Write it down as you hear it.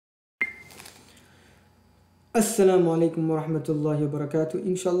Assalamu alaikum wa rahmatullahi wa barakatuh.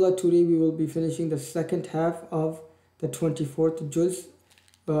 Inshallah, today we will be finishing the second half of the 24th juz,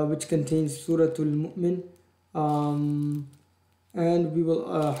 which contains Suratul Mu'min. And we will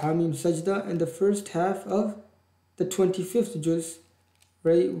Hamim Sajda, and the first half of the 25th juz,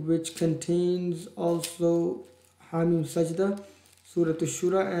 right, which contains also Hamim Sajda, Suratul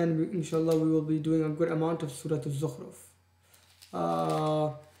Shura, and inshallah we will be doing a good amount of Suratul Zukhruf.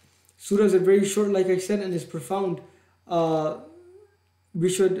 Surahs are very short, like I said, and it's profound. We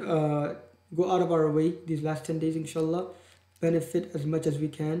should go out of our way these last 10 days, inshallah, benefit as much as we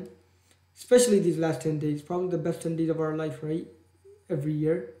can, especially these last 10 days, probably the best 10 days of our life, right? Every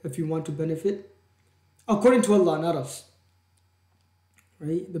year, if you want to benefit, according to Allah, not us,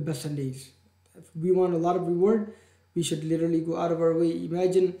 right? The best 10 days. If we want a lot of reward, we should literally go out of our way.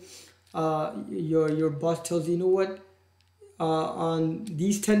 Imagine your boss tells you, you know what? On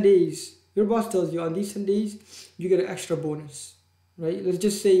these 10 days, your boss tells you on these 10 days, you get an extra bonus, right? Let's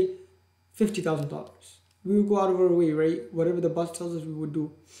just say $50,000. We will go out of our way, right? Whatever the boss tells us, we would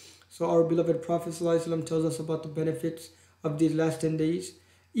do. So our beloved Prophet ﷺ tells us about the benefits of these last 10 days.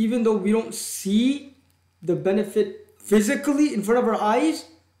 Even though we don't see the benefit physically in front of our eyes,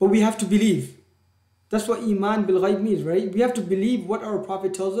 but we have to believe. That's what Iman bil Ghaib means, right? We have to believe what our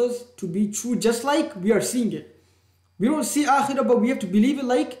Prophet tells us to be true, just like we are seeing it. We don't see Akhirah, but we have to believe it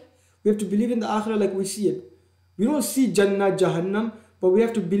like, we have to believe in the Akhirah like we see it. We don't see Jannah, Jahannam, but we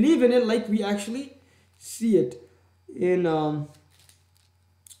have to believe in it like we actually see it. In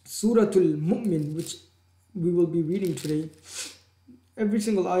Suratul Mu'min, which we will be reading today, every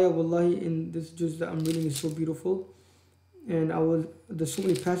single ayah, wallahi, in this juz that I'm reading is so beautiful. And there's so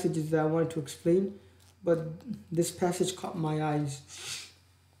many passages that I wanted to explain, but this passage caught my eyes.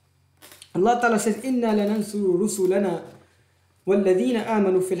 Allah Ta'ala says, إِنَّا لَنَنْصُرُ رُسُلَنَا وَالَّذِينَ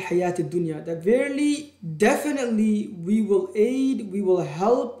آمَنُوا فِي الْحَيَاةِ الدُّنْيَا. That verily, definitely, we will aid, we will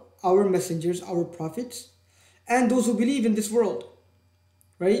help our messengers, our prophets, and those who believe in this world.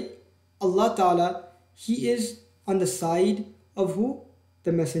 Right? Allah Ta'ala, He is on the side of who?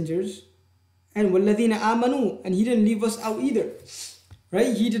 The messengers. And وَالَّذِينَ آمَنُوا, and He didn't leave us out either.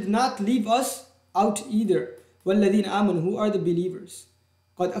 Right? He did not leave us out either. وَالَّذِينَ آمَنُوا, who are the believers?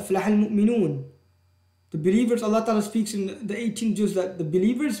 قَدْ أَفْلَحَ الْمُؤْمِنُونَ. The believers, Allah Ta'ala speaks in the 18th juz that the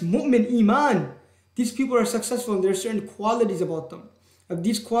believers, mu'min, iman, these people are successful and there are certain qualities about them. If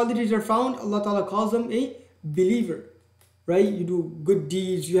these qualities are found, Allah Ta'ala calls them a believer. Right? You do good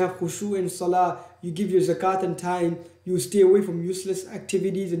deeds, you have khushu in salah, you give your zakat in time, you stay away from useless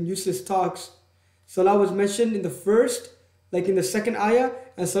activities and useless talks. Salah was mentioned in the first, like in the second ayah,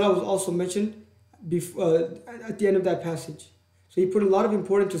 and salah was also mentioned at the end of that passage. So He put a lot of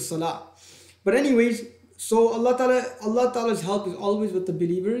importance to salah. But anyways, so Allah Ta'ala's help is always with the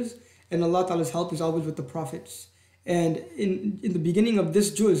believers, and Allah Ta'ala's help is always with the prophets. And in the beginning of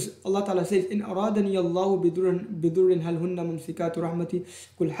this juz, Allah Ta'ala says, إِنْ أَرَادَنِيَ اللَّهُ بِضُرٍ هَلْ هُنَّ مُمْسِكَاتُ رَحْمَتِي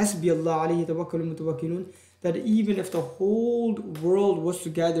قُلْ حَسْبِيَ اللَّهُ عَلَيْهِ تَوَكَّلُ الْمُتَوَكِّلُونَ. That even if the whole world was to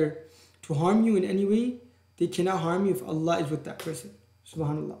gather to harm you in any way, they cannot harm you if Allah is with that person.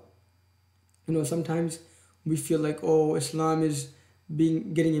 Subhanallah. You know, sometimes we feel like, oh, Islam is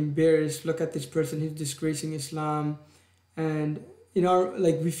getting embarrassed. Look at this person, he's disgracing Islam. And in our,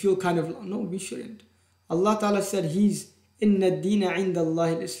 like, we feel kind of, no, we shouldn't. Allah Ta'ala said He's inna deena inda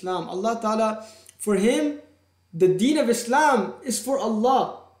Allah al-Islam. Allah Ta'ala, for Him, the deen of Islam is for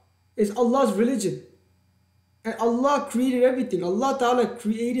Allah. It's Allah's religion. And Allah created everything. Allah Ta'ala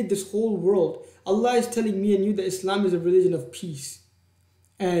created this whole world. Allah is telling me and you that Islam is a religion of peace.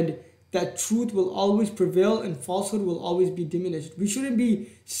 And that truth will always prevail and falsehood will always be diminished. We shouldn't be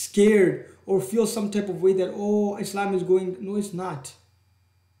scared or feel some type of way that, oh, Islam is going. No, it's not.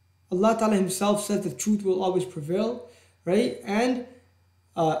 Allah Ta'ala Himself says the truth will always prevail, right? And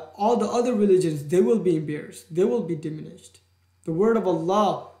all the other religions, they will be embarrassed. They will be diminished. The word of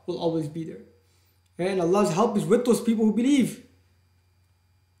Allah will always be there. And Allah's help is with those people who believe.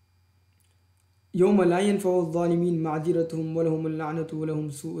 يوم لا ينفع الظالمين معذرتهم ولهم اللعنة ولهم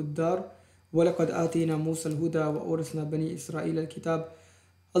سوء الدار ولقد آتينا موسى الهدى وأورثنا بني إسرائيل الكتاب.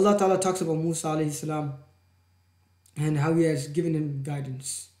 Allah Ta'ala talks about Musa alayhi salam and how He has given him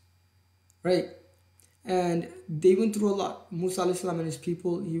guidance, right? And they went through a lot. Musa alayhi salam and his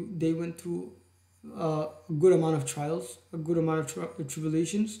people, they went through a good amount of trials, a good amount of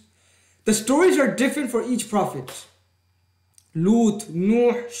tribulations. The stories are different for each prophet. Lut,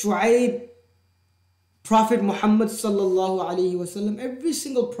 Nuh, Shu'aib, Prophet Muhammad sallallahu alaihi wasallam, every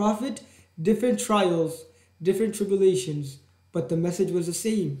single prophet, different trials, different tribulations, but the message was the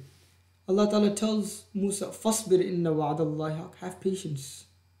same. Allah Ta'ala tells Musa, فَاصْبِرْ إِنَّ وَعْدَ اللَّهِ حَقٌّ. Have patience.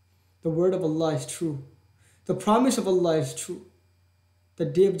 The word of Allah is true. The promise of Allah is true. The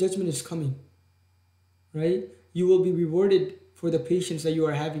day of judgment is coming, right? You will be rewarded for the patience that you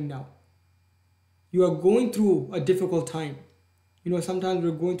are having now. You are going through a difficult time. You know, sometimes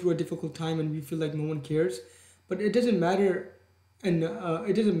we're going through a difficult time and we feel like no one cares, but it doesn't matter, and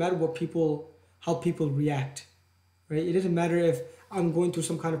it doesn't matter how people react, right? It doesn't matter if I'm going through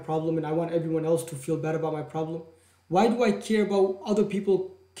some kind of problem and I want everyone else to feel bad about my problem. Why do I care about other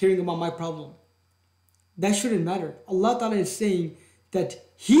people caring about my problem? That shouldn't matter. Allah Ta'ala is saying that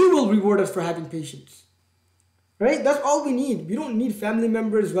He will reward us for having patience. Right? That's all we need. We don't need family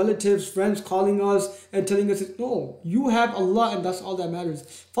members, relatives, friends calling us and telling us, no, you have Allah and that's all that matters.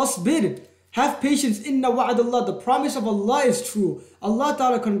 Fasbir, have patience. Inna wa'adallah, the promise of Allah is true. Allah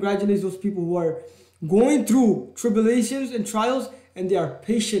Ta'ala congratulates those people who are going through tribulations and trials and they are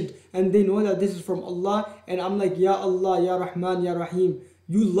patient and they know that this is from Allah. And I'm like, Ya Allah, Ya Rahman, Ya Rahim.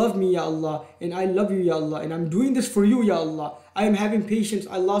 You love me, Ya Allah, and I love you, Ya Allah, and I'm doing this for you, Ya Allah. I am having patience.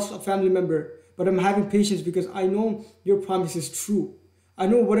 I lost a family member, but I'm having patience because I know your promise is true. I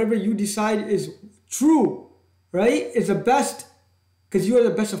know whatever you decide is true, right? It's the best because you are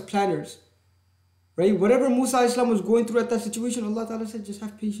the best of planners, right? Whatever Musa Islam was going through at that situation, Allah Ta'ala said, just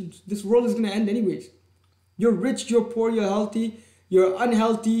have patience. This world is going to end anyways. You're rich, you're poor, you're healthy, you're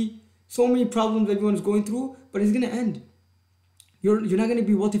unhealthy. So many problems everyone's going through, but it's going to end. You're not going to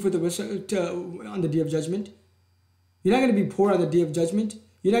be wealthy for the rest on the day of judgment. You're not going to be poor on the day of judgment.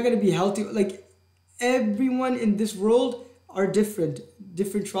 You're not going to be healthy. Like, everyone in this world are different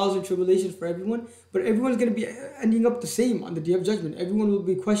trials and tribulations for everyone, but everyone's going to be ending up the same on the day of judgment. Everyone will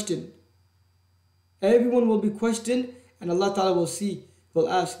be questioned. Everyone will be questioned, and Allah Ta'ala will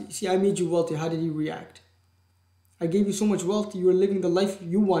ask, see, I made you wealthy. How did you react? I gave you so much wealth. You were living the life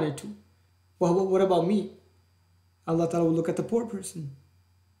you wanted to. Well, what about me? Allah Ta'ala will look at the poor person,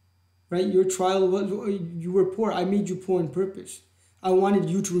 right? Your trial was, you were poor. I made you poor on purpose. I wanted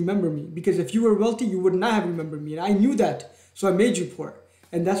you to remember me because if you were wealthy, you would not have remembered me. And I knew that. So I made you poor.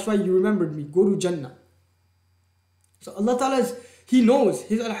 And that's why you remembered me. Go to Jannah. So Allah Ta'ala He knows.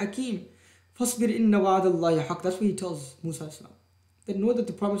 He's Al-Hakim. فَاصْبِرْ إِنَّ وَعَدَ اللَّهِ حَقٍّ. That's what He tells Musa Islam. That know that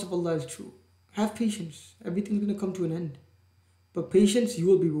the promise of Allah is true. Have patience. Everything's going to come to an end. But patience, you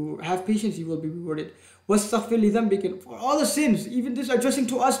will be rewarded. Have patience, you will be rewarded. وَاسْتَغْفِرْ لِذَنْبِكَ. For all the sins, even this addressing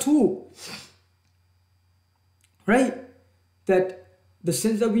to us too. Right? That the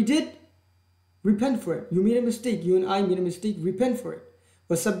sins that we did, repent for it. You made a mistake. You and I made a mistake. Repent for it.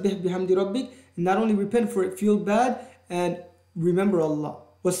 وَسَبِّحْ بِحَمْدِ رَبِّكَ. And not only repent for it, feel bad and remember Allah.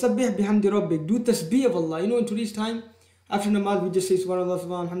 وَسَبِّحْ بِحَمْدِ رَبِّكَ. Do tasbih of Allah. You know, in today's time, after namaz, we just say subhanallah,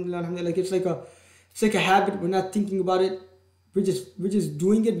 subhanallah, alhamdulillah, alhamdulillah. Like it's like a habit. We're not thinking about it. We're just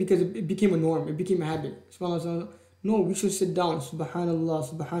doing it because it became a norm. It became a habit. Subhanallah, subhanallah. No, we should sit down.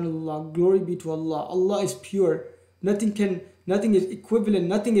 Subhanallah, subhanallah. Glory be to Allah. Allah is pure. Nothing is equivalent.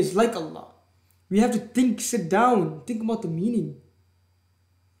 Nothing is like Allah. We have to sit down, think about the meaning.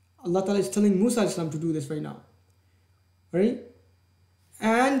 Allah Ta'ala is telling Musa Islam to do this right now. Right?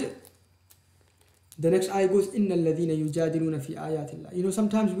 And the next ayah goes, إِنَّ الَّذِينَ يُجَادِلُونَ فِي آيَاتِ اللَّهِ. You know,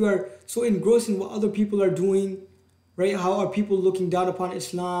 sometimes we are so engrossed in what other people are doing, right? How are people looking down upon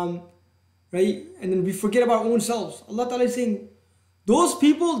Islam, right? And then we forget about our own selves. Allah Ta'ala is saying, those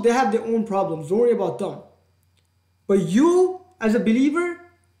people, they have their own problems. Don't worry about them. But you, as a believer,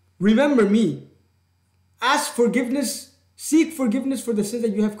 remember me. Ask forgiveness, seek forgiveness for the sins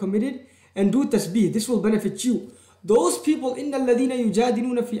that you have committed, and do tasbih. This will benefit you. Those people, إِنَّ الَّذِينَ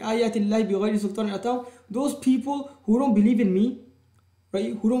يُجَادِلُونَ فِي آيَاتِ اللَّهِ بِغَيْرِ سُلْطَانٍ أَتَاهُمْ. Those people who don't believe in me,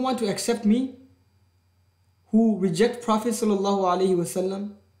 right? Who don't want to accept me, who reject Prophet sallallahu alaihi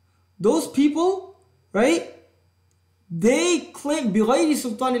wasallam. Those people, right? They claim بِغَيْرِ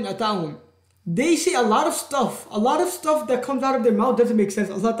سُلْطَانٍ أَتَاهُمْ. They say a lot of stuff that comes out of their mouth doesn't make sense.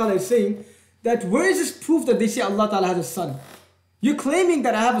 Allah Ta'ala is saying that where is this proof that they say Allah Ta'ala has a son? You're claiming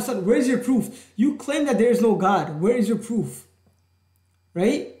that I have a son. Where is your proof? You claim that there is no God. Where is your proof?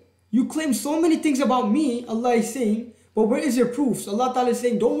 Right? You claim so many things about me, Allah is saying, but where is your proof? So Allah Ta'ala is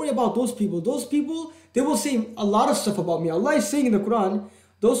saying, don't worry about those people. Those people, they will say a lot of stuff about me. Allah is saying in the Quran,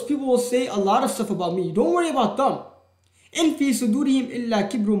 those people will say a lot of stuff about me. Don't worry about them. إِن فِي صُدُورِهِمْ إِلَّا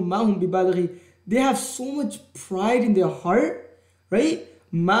كِبْرٌ مَا هُمْ بِبَالِغِيهِ. They have so much pride in their heart, right?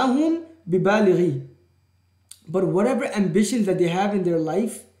 مَا هُمْ بِبَالِغِيهِ. But whatever ambitions that they have in their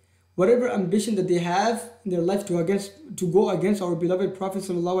life, whatever ambition that they have in their life to go against our beloved Prophet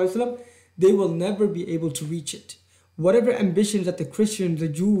sallallahu alaihi wasallam, they will never be able to reach it. Whatever ambitions that the Christians, the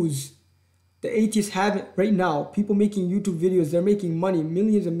Jews, the atheists have right now, people making YouTube videos, they're making money,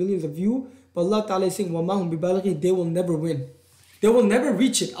 millions and millions of views, but Allah Ta'ala is saying, وَمَا هُمْ بِبَالِغِيهِ. They will never win. They will never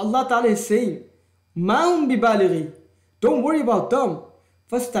reach it. Allah Ta'ala is saying, مَا هُمْ بِبَالِغِي. Don't worry about them.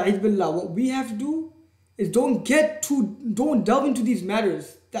 فَاسْتَعِذْ بِاللَّهِ. What we have to do is don't delve into these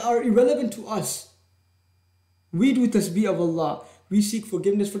matters that are irrelevant to us. We do tasbih of Allah. We seek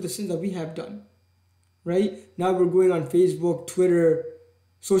forgiveness for the sins that we have done. Right? Now we're going on Facebook, Twitter,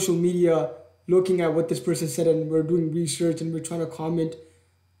 social media, looking at what this person said, and we're doing research and we're trying to comment.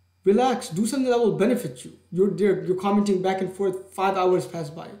 Relax, do something that will benefit you. You're commenting back and forth, 5 hours pass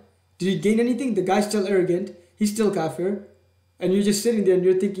by. Did he gain anything? The guy's still arrogant, he's still kafir, and you're just sitting there and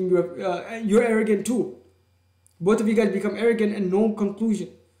you're thinking you're arrogant too. Both of you guys become arrogant and no conclusion.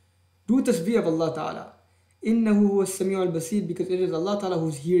 Do tasbih of Allah Ta'ala. Innahu huwa as-sami'u al-basir, because it is Allah Ta'ala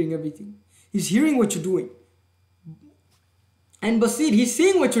who's hearing everything. He's hearing what you're doing. And Basir, he's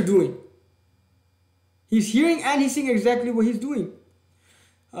seeing what you're doing. He's hearing and he's seeing exactly what he's doing.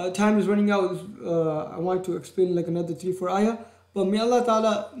 Time is running out. I want to explain like another 3-4 ayah. But may Allah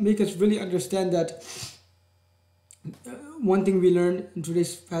Ta'ala make us really understand that one thing we learned in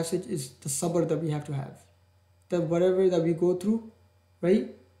today's passage is the sabr that we have to have. That whatever that we go through,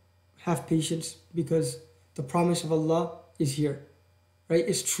 right, have patience, because the promise of Allah is here, right?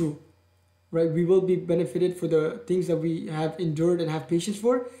 It's true, right? We will be benefited for the things that we have endured and have patience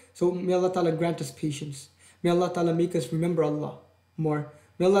for. So may Allah Ta'ala grant us patience. May Allah Ta'ala make us remember Allah more.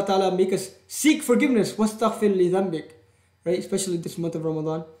 May Allah Ta'ala make us seek forgiveness. وَاسْتَغْفِرْ لِذَنْبِكَ. Right? Especially this month of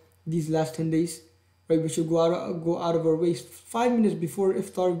Ramadan, these last 10 days. Right? We should go out of our way. 5 minutes before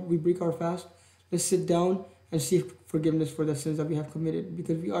iftar, we break our fast. Let's sit down and seek forgiveness for the sins that we have committed.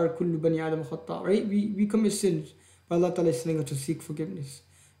 Because we are kullu bani adam khata. Right? We commit sins. But Allah Ta'ala is telling us to seek forgiveness.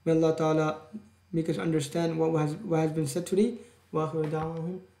 May Allah Ta'ala make us understand what has been said today. Wa akhiru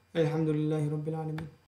da'wahum alhamdulillahi rabbil alamin.